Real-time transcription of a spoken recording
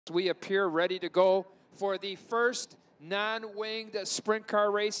We appear ready to go for the first non-winged sprint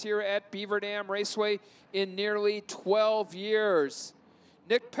car race here at Beaver Dam Raceway in nearly 12 years.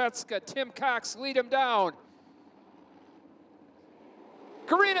 Nick Petska, Tim Cox lead him down.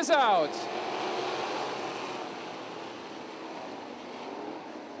 Karina's out.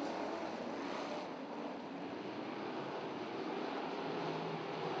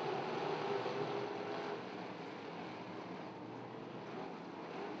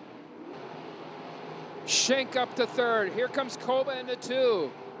 Schenk up to third. Here comes Koba into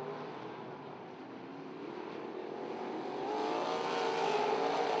two.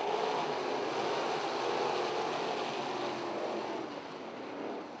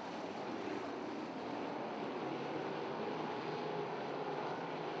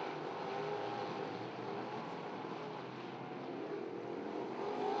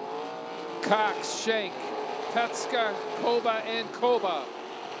 Cox, Schenk, Petska, Koba, and Koba.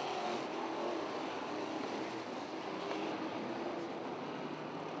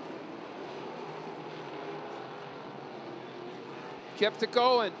 Kept it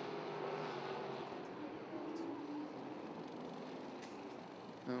going.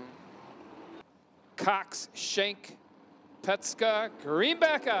 Cox, Schenk, Petska, green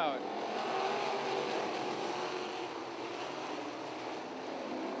back out.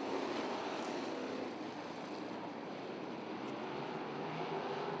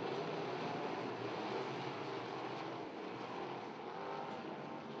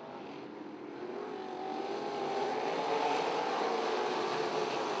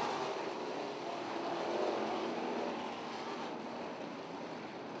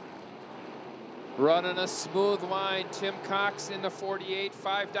 Running a smooth line, Tim Cox in the 48,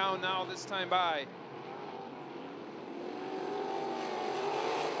 5 down now this time by.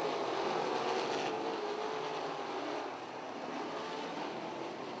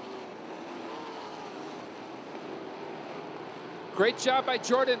 Great job by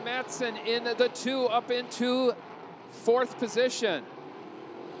Jordan Matson in the 2 up into 4th position.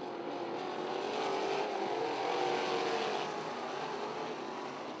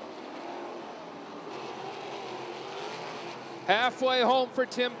 Halfway home for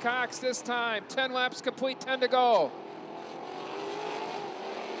Tim Cox this time. 10 laps complete, 10 to go.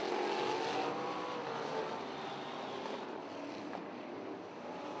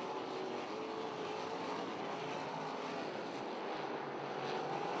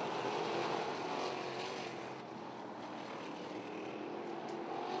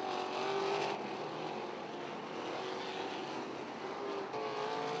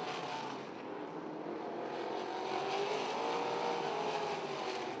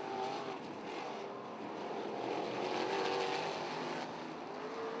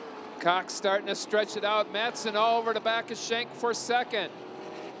 Cox starting to stretch it out. Matson all over the back of Schenk for second.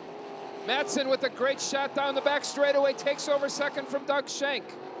 Matson with a great shot down the back straightaway takes over second from Doug Schenk.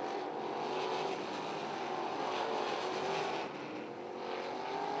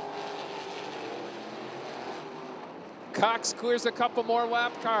 Cox clears a couple more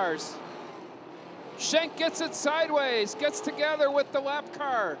lap cars. Schenk gets it sideways, gets together with the lap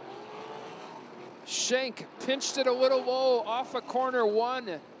car. Schenk pinched it a little low off of corner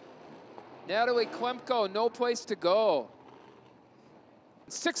 1. Natalie Klemko, no place to go.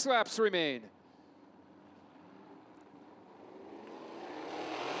 6 laps remain.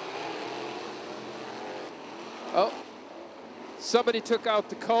 Oh, somebody took out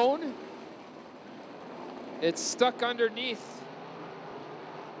the cone. It's stuck underneath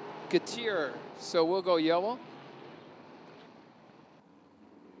Gatier, so we'll go yellow.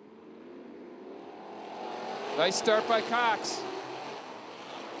 Nice start by Cox.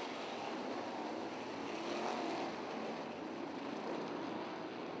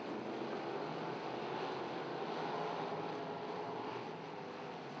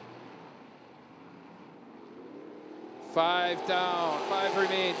 Five down, 5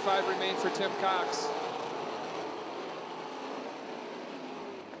 remain for Tim Cox.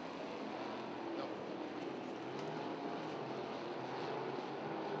 No.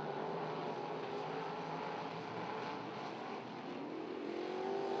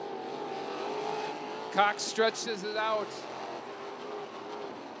 Cox stretches it out.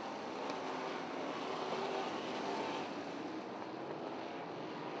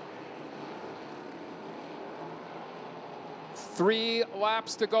 Three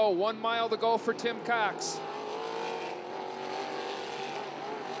laps to go, 1 mile to go for Tim Cox.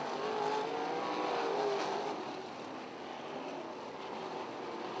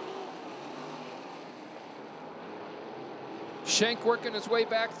 Schenk working his way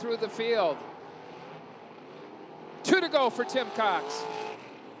back through the field. 2 to go for Tim Cox.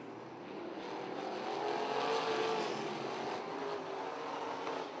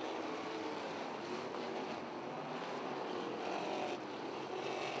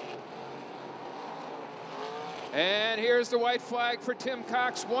 here's the white flag for Tim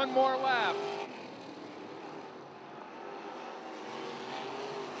Cox. One more lap.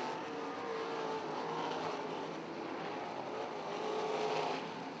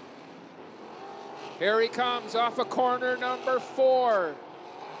 Here he comes off of corner number 4.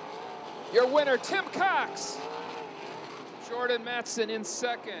 Your winner, Tim Cox. Jordan Matson in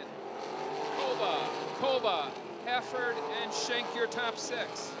second. Koba, Hefford, and Schenk your top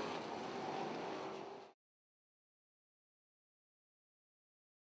 6.